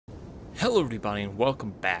Hello everybody and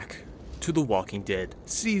welcome back to The Walking Dead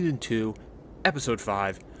Season 2, Episode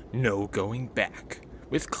 5, No Going Back,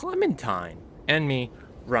 with Clementine and me,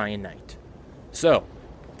 Ryan Knight. So,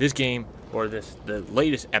 this game, or the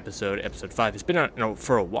latest episode, Episode 5, has been out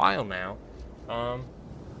for a while now.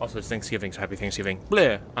 Also it's Thanksgiving, so happy Thanksgiving.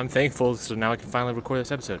 Bleh, I'm thankful, so now I can finally record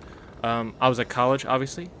this episode. I was at college,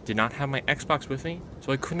 obviously, did not have my Xbox with me,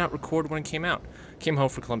 so I could not record when it came out. Came home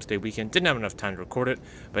for Columbus Day weekend, didn't have enough time to record it,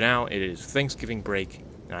 but now it is Thanksgiving break,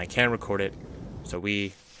 and I can record it, so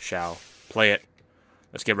we shall play it.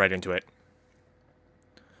 Let's get right into it.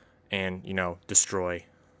 And, you know, destroy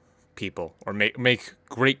people, or make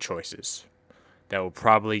great choices that will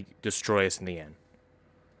probably destroy us in the end.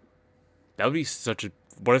 That would be such a...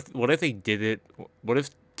 What if they did it? What if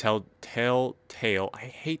Telltale...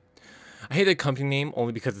 I hate the company name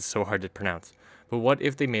only because it's so hard to pronounce. But what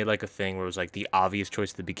if they made like a thing where it was like the obvious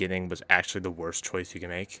choice at the beginning was actually the worst choice you can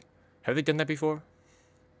make? Have they done that before?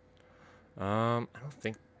 I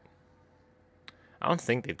don't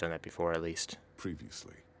think they've done that before, at least.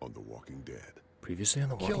 Previously on The Walking Dead. Previously on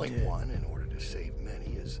The Walking Dead. Killing one in order to save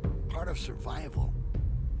many is part of survival.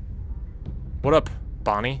 What up,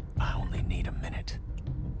 Bonnie? I only need a minute.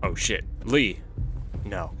 Oh shit, Lee.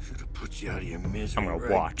 No, Should have put you out of your misery. I'm gonna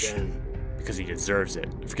right watch then. because he deserves it.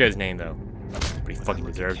 I forget his name though, but he fucking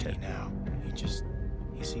deserved it. Now,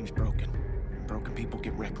 he seems broken. And broken people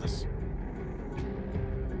get reckless.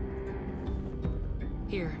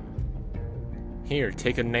 Here,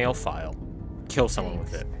 take a nail file. Kill someone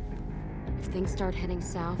with it. If things start heading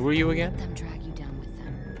south, Who are you again? let them drag you down with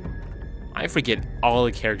them. I forget all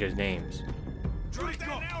the characters' names.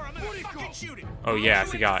 Oh yeah, I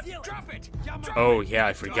forgot. Oh yeah,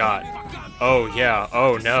 I forgot. Oh yeah,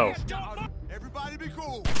 oh no. Everybody be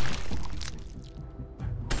cool.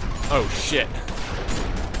 Oh shit.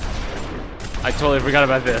 I totally forgot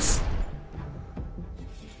about this.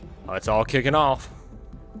 Oh, it's all kicking off.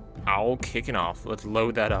 All kicking off. Let's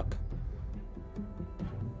load that up.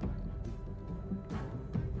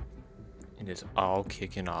 It is all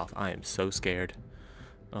kicking off. I am so scared.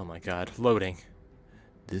 Oh my god. Loading.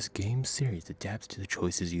 This game series adapts to the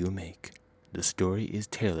choices you make. The story is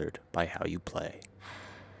tailored by how you play.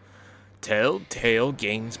 Telltale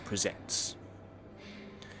Games presents,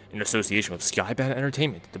 in association with Skybound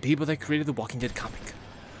Entertainment, the people that created the Walking Dead comic,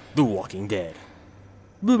 The Walking Dead.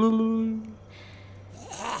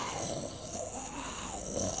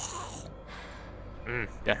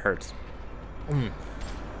 That hurts.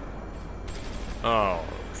 Oh,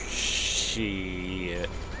 shit.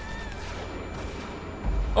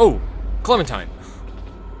 Oh, Clementine.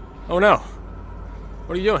 Oh no.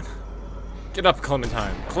 What are you doing? Get up,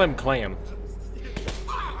 Clementine. Clam.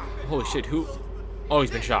 Holy shit, who? Oh, he's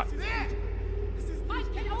been shot.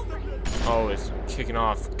 Oh, it's kicking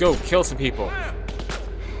off. Go, kill some people.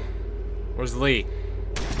 Where's Lee?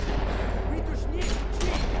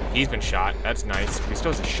 He's been shot. That's nice. He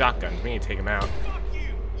still has a shotgun. We need to take him out.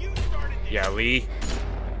 Yeah, Lee.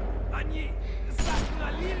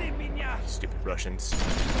 Stupid Russians.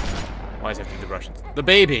 Why does it have to be the Russians? The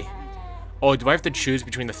baby! Oh, do I have to choose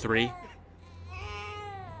between the three?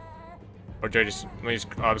 Or do I just...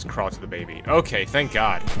 I'll just crawl to the baby. Okay, thank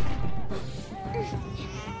God.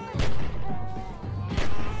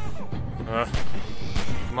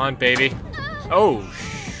 Come on, baby. Oh,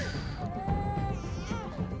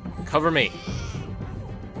 cover me.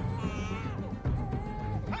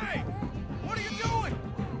 Hey! What are you doing?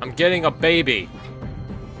 I'm getting a baby.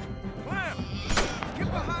 Clem! Get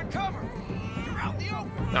behind cover! You're out in the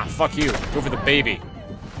open! Nah, fuck you. Go for the baby.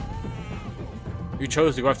 You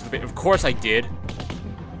chose to go after the baby. Of course I did.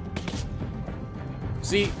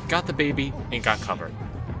 See? Got the baby and got covered.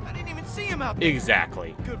 I didn't even see him out there!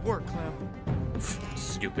 Exactly. Good work, Clem.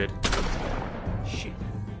 Stupid. Shit.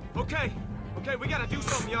 Okay, we gotta do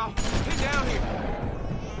something, y'all. Get down here.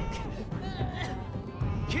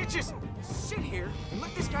 Can't just sit here and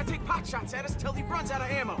let this guy take pot shots at us till he runs out of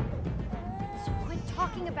ammo. So quit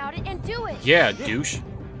talking about it and do it. Yeah, douche.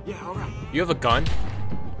 Yeah, all right. You have a gun?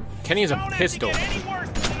 Kenny has a pistol. Don't have to get any worse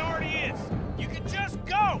than it already is. You can just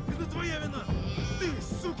go.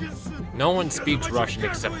 No one speaks Russian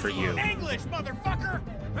except for you. English, motherfucker.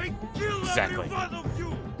 Exactly.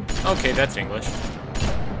 Okay, that's English.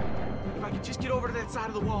 If I can just get over to that side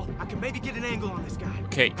of the wall, I can maybe get an angle on this guy.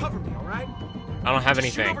 Okay. Cover me, all right? I don't have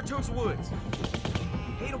Just shoot anything. over towards the woods.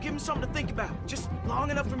 Hey, it'll give him something to think about. Just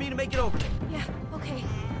long enough for me to make it over there. Yeah, okay.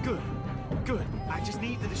 Good. I just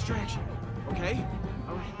need the distraction. Okay?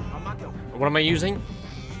 All right, on my go. What am I using?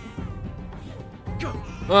 Go.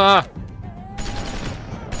 Ah!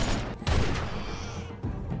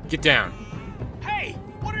 Get down. Hey,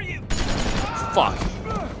 what are you? fuck.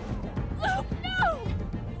 Luke, no!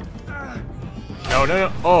 No, no,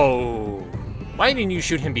 no. Oh. Why didn't you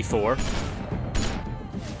shoot him before?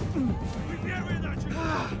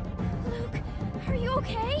 Luke, are you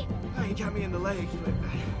okay? He got me in the leg, but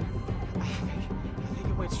I think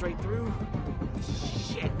it went straight through.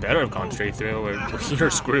 Shit. Better have gone straight through, or you're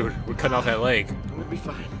screwed. We're cutting off that leg. I'm gonna be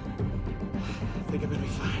fine. I think I'm gonna be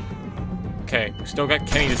fine. Okay, still got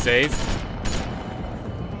Kenny to save.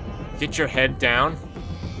 Get your head down.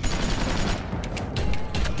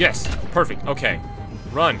 Yes, perfect. Okay,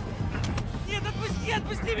 run.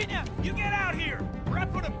 You get out here, or I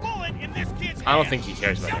put a bullet in this kid's I don't head. think he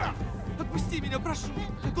cares about that. Отпусти меня, прошу.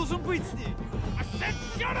 Я должен быть с ней. I said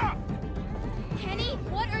shut up! Kenny,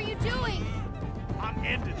 what are you doing? I'm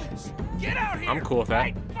ending this. Get out here! I'm cool with that.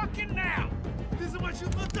 Right fucking now! Ты замочил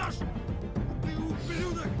Наташу! Ты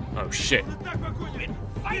ублюдок! Oh shit. Так погонит!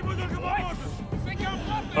 Fight with the boy! Think I'm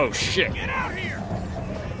nothing? Oh shit. Get out here!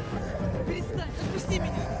 Перестань, отпусти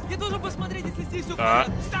меня. Я должен посмотреть, если здесь все в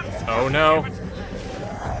порядке. Oh no.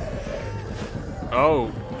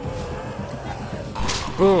 Oh.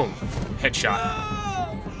 Boom. Headshot.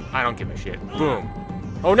 I don't give a shit. Boom.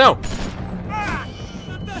 Oh no.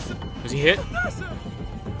 Was he hit?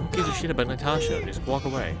 Who gives a shit about Natasha? Just walk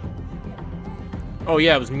away. Oh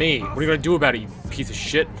yeah, it was me. What are you gonna do about it, you piece of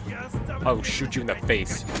shit? I'll shoot you in the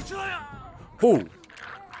face. Who?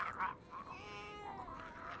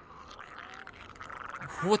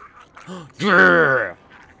 What? Yeah!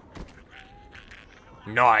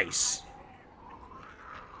 Nice.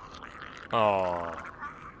 Oh.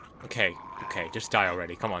 Okay, okay, just die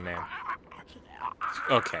already. Come on, man.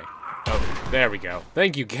 Okay. Oh, there we go.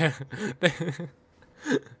 Thank you, Ken.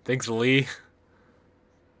 Thanks, Lee.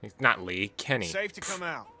 It's not Lee, Kenny. Safe to come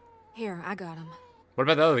out. Here, I got him. What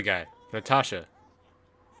about the other guy? Natasha.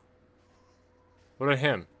 What about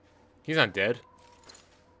him? He's not dead.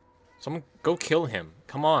 Someone go kill him.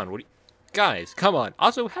 Come on. What do you... Guys, come on.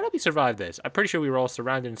 Also, how did we survive this? I'm pretty sure we were all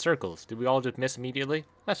surrounded in circles. Did we all just miss immediately?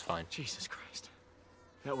 That's fine. Jesus Christ.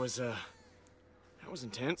 That was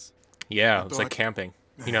intense. Yeah, it's like camping.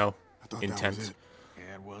 You know, I thought intense. that was it.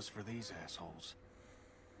 Yeah, it was for these assholes.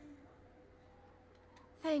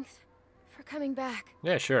 Thanks for coming back.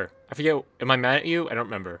 Yeah, sure. I forget. Am I mad at you? I don't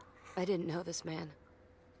remember. I didn't know this man.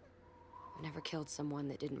 I never killed someone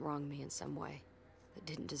that didn't wrong me in some way, that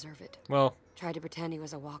didn't deserve it. Well, Tried to pretend he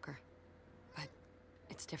was a walker, but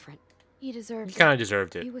it's different. He deserved he it. kind of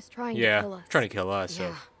deserved it. He was trying Yeah, to kill us. trying to kill us. So,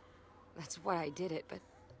 Yeah, that's why I did it, but it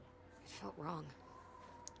felt wrong.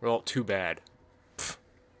 well, too bad.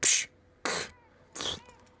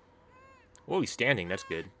 Oh, he's standing. That's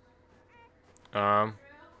good. Let's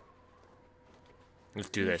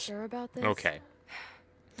do You this. sure about this? Okay.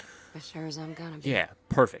 As sure as I'm gonna be. Yeah,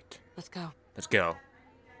 perfect. Let's go. Let's go.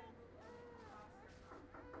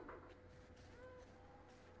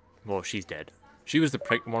 Well, she's dead. She was the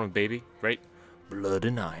pregnant one with baby, right? Blood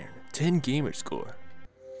and Iron. 10 gamer score.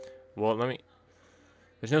 Well, let me...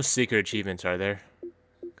 There's no secret achievements, are there?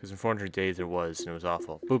 Because in 400 days there was, and it was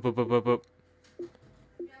awful. Boop, boop, boop, boop, boop.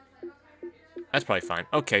 That's probably fine.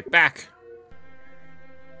 Okay, back.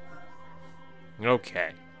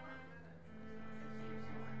 Okay.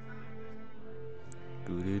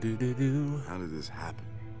 Doo-doo-doo-doo-doo. How did this happen?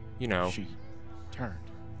 You know. She turned.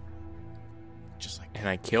 Just like And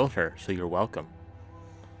I killed her, so you're welcome.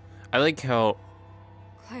 I like how...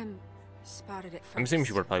 Clem spotted it first. I'm assuming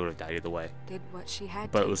she probably would have died either way. Did what she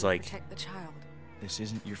had But to it was to like- protect the child. this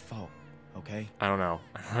isn't your fault, okay? I don't know.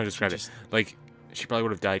 I don't know how to describe it. just- Like, she probably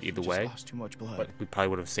would have died either You just way, lost too much blood. but we probably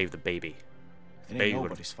would have saved the baby. it ain't Baby would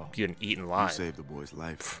nobody's fault. have been eaten You alive. saved the boy's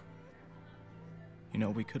life. You know,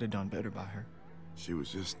 we could have done better by her. She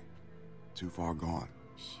was just too far gone.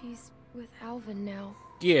 She's with Alvin now.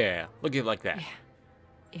 Yeah, look at it like that. Yeah.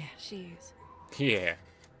 Yeah, she is. Yeah,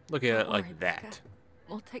 look at it Don't like worry, that. Becca.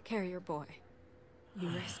 We'll take care of your boy. You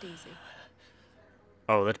rest easy.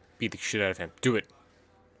 Oh, let's beat the shit out of him. Do it.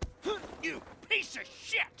 You piece of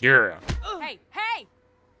shit! Yeah. Hey, hey!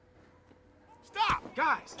 Stop!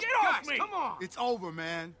 Guys, Get off me! Come on! It's over,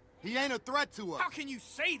 man. He ain't a threat to us. How can you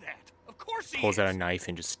say that? Of course he Pulls is! out a knife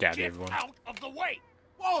and just stabs Get everyone. out of the way!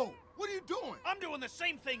 Whoa! What are you doing? I'm doing the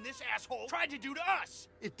same thing this asshole tried to do to us!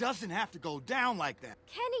 It doesn't have to go down like that.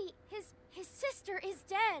 Kenny, his sister is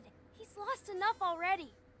dead. He's lost enough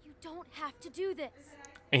already. You don't have to do this.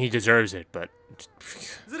 And he deserves it, but...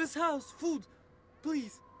 There is house, food.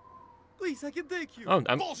 Please. Please, I can take you. Oh,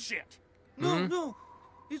 I'm... Bullshit! No, no.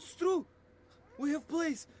 It's true. We have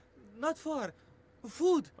place. Not far.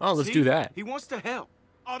 Food. Oh, let's See? do that. He wants to help.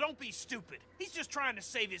 Oh, don't be stupid. He's just trying to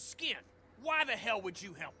save his skin. Why the hell would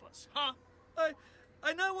you help us, huh?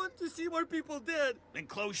 And I want to see more people dead. Then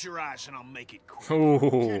close your eyes and I'll make it quick. Oh.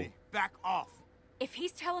 Kenny, back off. If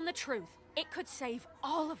he's telling the truth, it could save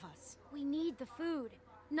all of us. We need the food.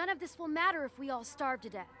 None of this will matter if we all starve to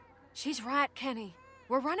death. She's right, Kenny.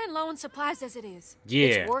 We're running low on supplies as it is. Yeah.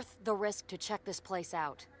 It's worth the risk to check this place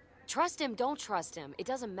out. Trust him, don't trust him. It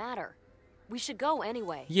doesn't matter. We should go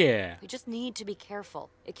anyway. Yeah. We just need to be careful.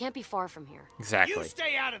 It can't be far from here. Exactly. You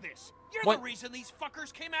stay out of this. You're What? the reason these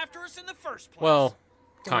fuckers came after us in the first place. Well,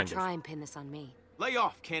 Don't kind try of. and pin this on me. Lay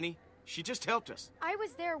off, Kenny. She just helped us. I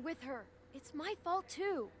was there with her. It's my fault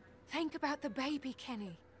too. Think about the baby,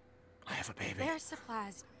 Kenny. I have a baby. There's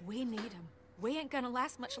supplies. We need them. We ain't gonna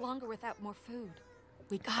last much longer without more food.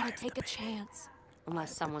 We gotta have take the a chance.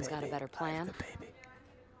 Unless someone's got a better plan. The baby.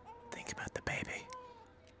 Think about the baby.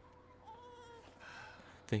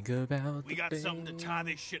 Think about we the got baby. something to tie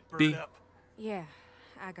this shit bird Be- up. Yeah,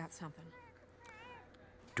 I got something.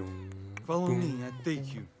 Doom, Follow boom. me, I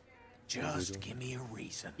take you. Just give me a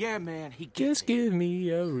reason. Yeah, man, he gets Just it. give me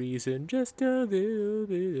a reason, just a little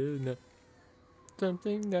bit of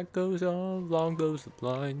something that goes on along those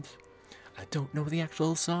lines. I don't know the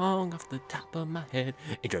actual song off the top of my head.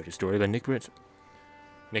 Enjoy the story by Nick Branson.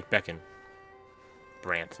 Nick Becken.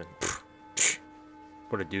 Branson.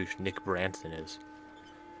 What a douche Nick Branson is.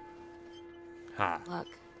 Ha. Look,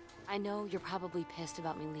 I know you're probably pissed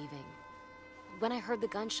about me leaving. When I heard the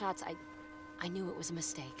gunshots, I knew it was a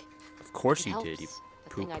mistake. Of course It you helps. did, you The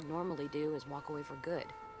poop. thing I'd normally do is walk away for good,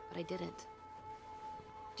 but I didn't.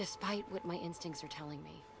 Despite what my instincts are telling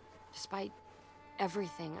me, despite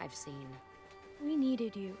everything I've seen. We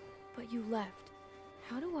needed you, but you left.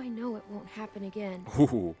 How do I know it won't happen again?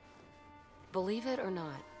 Ooh, Believe it or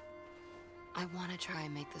not, I want to try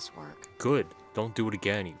and make this work. good. Don't do it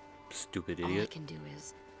again, you stupid All I idiot. can do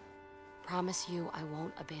is promise you I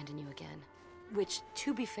won't abandon you again. Which,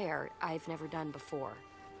 to be fair, I've never done before.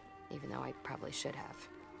 Even though I probably should have.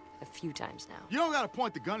 A few times now. You don't gotta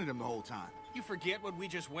point the gun at him the whole time. You forget what we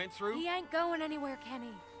just went through? He ain't going anywhere,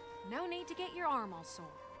 Kenny. No need to get your arm all sore.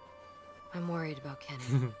 I'm worried about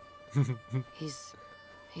Kenny.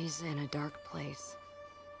 He's in a dark place.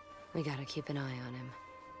 We gotta keep an eye on him.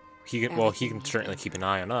 He can, well, he Everything can he's certainly done. keep an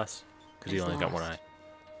eye on us, because he He's only got one lost. eye.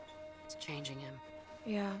 It's changing him.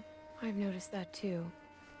 Yeah, I've noticed that too.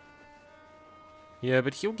 Yeah,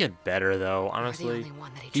 but he'll get better, though, You're honestly. the only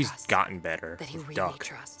one that he He's trusts. gotten better That he with really Duck.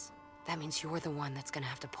 trusts. That means you're the one that's gonna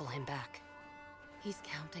have to pull him back. He's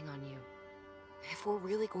counting on you. If we're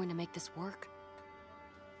really going to make this work,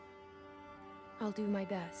 I'll do my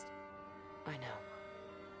best. I know.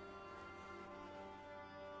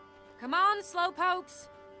 Come on, slowpokes.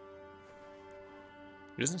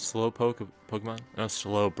 Isn't Slowpoke a Pokemon? No,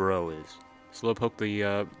 Slowbro is. Slowpoke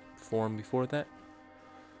the form before that?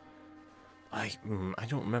 I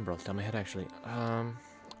don't remember off the top of my head, actually. I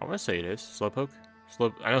want to say it is. Slowpoke?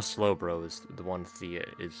 I know Slowbro is the one with the,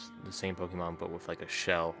 is the same Pokemon, but with like a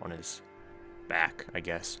shell on his back, I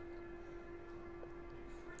guess.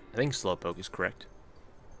 I think Slowpoke is correct.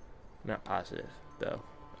 I'm not positive, though,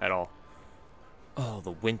 at all. Oh,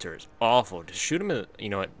 the winter is awful. Just shoot him. You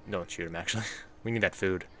know what? Don't shoot him, actually. We need that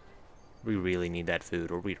food. We really need that food,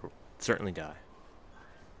 or we'd certainly die.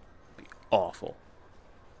 It'd be awful.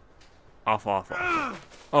 Awful.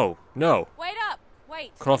 Oh, no. Wait up.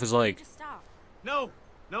 Wait. Cut off his leg. Just stop. No,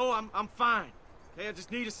 I'm fine. Okay, I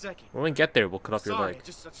just need a second. When we get there, we'll cut off your Sorry, leg. I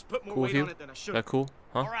just put more Cool with weight you? on it than I Is should. that cool?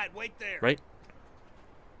 Huh? All right, wait there. Right?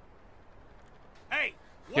 Hey,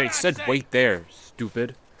 Yeah, he said wait there,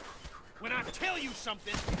 stupid. When I tell you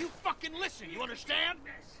something, you fucking listen. You understand?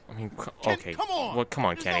 I mean, Ken, okay. come on. Well, come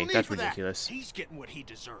on, There's no Kenny. need That's for that. ridiculous. He's getting what he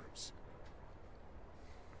deserves.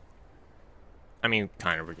 I mean,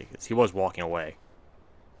 kind of ridiculous. He was walking away.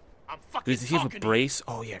 I'm fucking Does he have a talking to you. brace?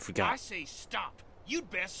 Oh, yeah, I I forgot. say stop. You'd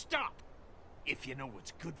best stop. If you know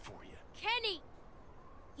what's good for you. Kenny!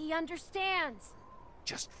 He understands.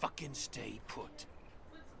 Just fucking stay put.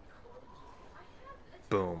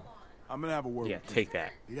 Boom. I'm gonna have a word Yeah, with him. take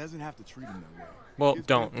that. He doesn't have to treat him that way. Well, It's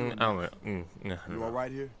don't. been I through don't know. No. You all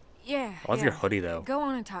right here? Yeah. I love yeah. your hoodie, though. Go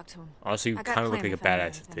on and talk to him. Honestly, you I got kind of look like a Clem if I know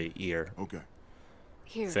badass at the anything. ear. Okay.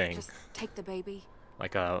 Here, Thing. just take the baby.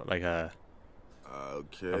 Like a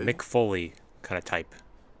Okay. Mick Foley kind of type.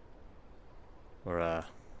 Or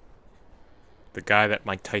the guy that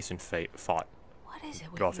Mike Tyson fought. What is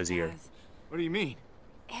it with Cut off you his ear. guys? What do you mean?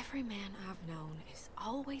 Every man I've known is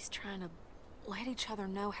always trying to let each other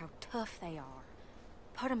know how tough they are.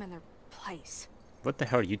 Put them in their place. What the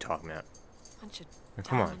hell are you talking about? Bunch of Now,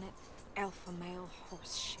 come on. dominant alpha male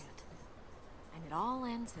horse shit. And it all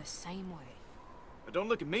ends the same way. But don't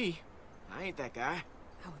look at me. I ain't that guy.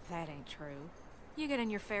 Oh, that ain't true. You get in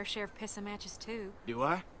your fair share of pissing matches, too. Do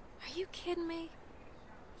I? Are you kidding me?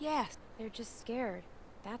 Yes. They're just scared.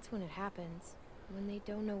 That's when it happens. When they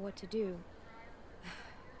don't know what to do.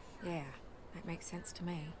 Yeah, that makes sense to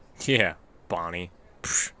me. Yeah, Bonnie.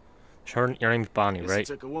 Psh. Your name's Bonnie, Guess right? It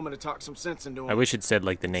took a woman to talk some sense into him. I wish it said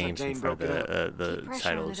like the like names in Jane front of broke it the Keep pressure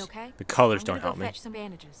titles. on it, okay? The colors I'm don't gonna help go me. fetch some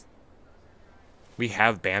bandages. We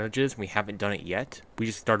have bandages. We haven't done it yet. We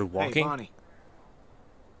just started Hey, walking. Bonnie.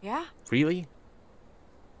 Yeah? Really?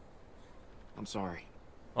 I'm sorry.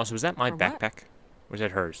 Also, is that my For what? backpack? Or is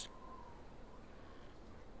that hers?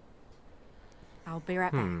 I'll be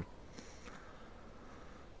right back.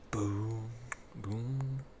 Boom,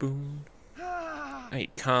 boom, boom. Hey,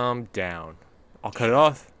 calm down. I'll cut it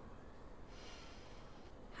off.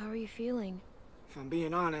 How are you feeling? If I'm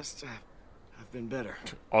being honest, I've been better.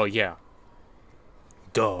 Oh, yeah.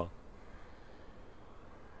 Duh.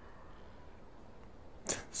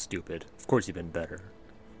 Stupid. Of course you've been better.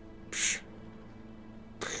 Psh.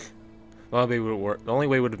 The only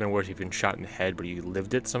way would have been worse if you'd been shot in the head, but you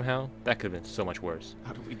lived it somehow. That could have been so much worse.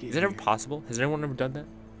 How did we get Is that ever here? possible? Has anyone ever done that?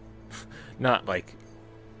 Not like,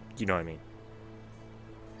 you know what I mean.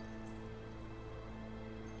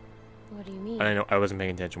 What do you mean? I know I wasn't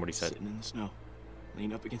paying attention to what he said. Sitting in the snow,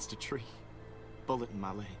 leaned up against a tree, bullet in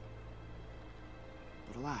my leg.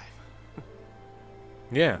 But alive.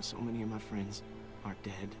 Yeah. And so many of my friends are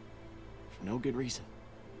dead for no good reason.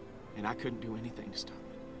 And I couldn't do anything to stop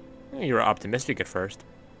it. You were optimistic at first.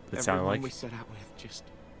 It sounded Everyone like. we set out with just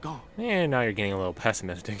gone. And now you're getting a little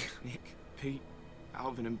pessimistic. Nick, Pete,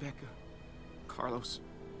 Alvin and Becca, Carlos,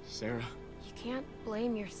 Sarah. You can't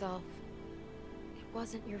blame yourself. It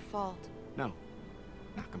wasn't your fault. No,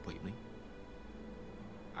 not completely.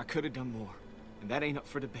 I could have done more, and that ain't up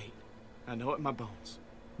for debate. I know it in my bones.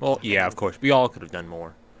 Well, yeah, of course. We all could have done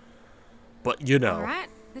more. But, you know. All right,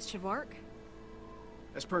 this should work.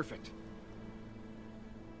 That's perfect.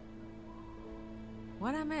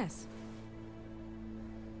 What'd I miss?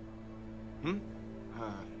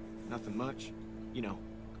 Nothing much. You know,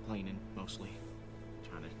 complaining, mostly.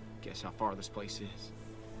 Trying to guess how far this place is.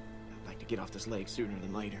 I'd like to get off this lake sooner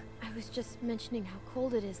than later. I was just mentioning how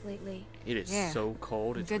cold it is lately. It is Yeah. so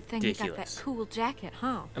cold, it's Good thing you ridiculous. got that cool jacket,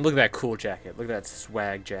 huh? And look at that cool jacket. Look at that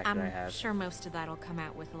swag jacket I I'm have. sure most of that'll come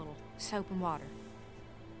out with a little soap and water.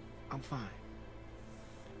 I'm fine.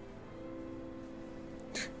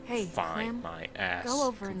 Hey, Fine, Clem, my ass. go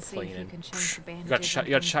over and see if you complaining. can change the bandages. You got shot. on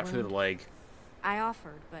You got Tim's shot through the wound. leg. I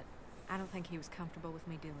offered, but I don't think he was comfortable with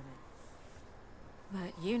me doing it.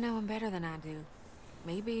 But you know him better than I do.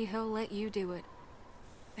 Maybe he'll let you do it.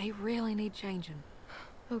 They really need changing.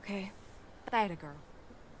 Okay. They had a girl.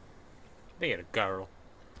 They had a girl.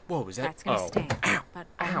 What was that? That's gonna Oh, sting, ow, but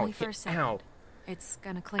ow, only for a second. ow, It's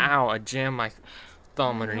gonna clean. ow! I jammed my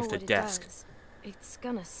thumb I know underneath the what it desk. does. It's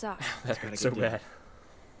gonna suck. That gotta hurt so get down. bad.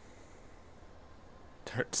 It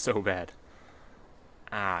hurt so bad.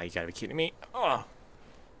 Ah, you gotta be kidding me. Oh,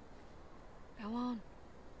 Go on.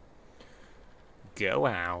 go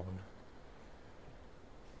on.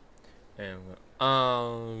 And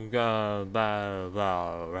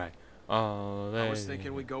right. I was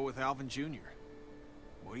thinking we'd go with Alvin Jr.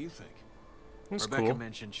 What do you think? That's Rebecca cool.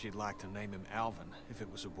 mentioned she'd like to name him Alvin if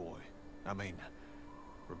it was a boy. I mean,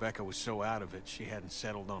 Rebecca was so out of it she hadn't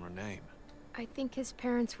settled on a name. I think his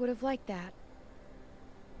parents would have liked that.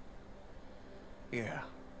 Yeah,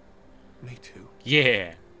 me too.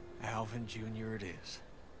 Yeah. Alvin Jr. it is.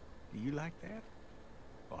 Do you like that?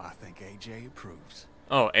 Well, I think AJ approves.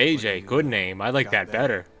 Oh, What do AJ, you, good name. I like got that that?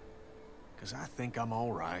 better. Because I think I'm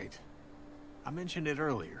all right. I mentioned it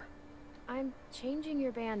earlier. I'm changing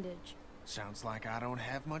your bandage. Sounds like I don't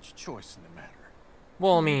have much choice in the matter.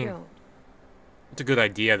 Well, I You mean, don't. it's a good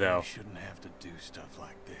idea though. You shouldn't have to do stuff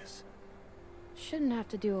like this. Shouldn't have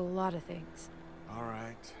to do a lot of things. All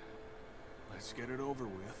right. Let's get it over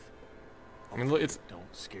with. I mean, look, it's.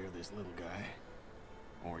 Don't scare this little guy.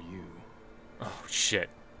 Or you. Oh shit.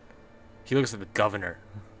 He looks like the governor.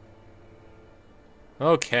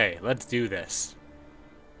 Okay, let's do this.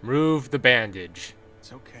 Remove the bandage.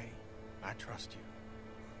 It's okay. I trust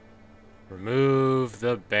you. Remove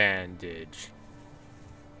the bandage.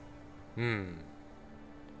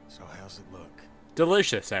 So how's it look?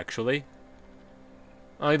 Delicious, actually.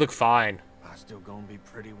 Oh, you look fine. I still gonna be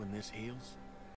pretty when this heals?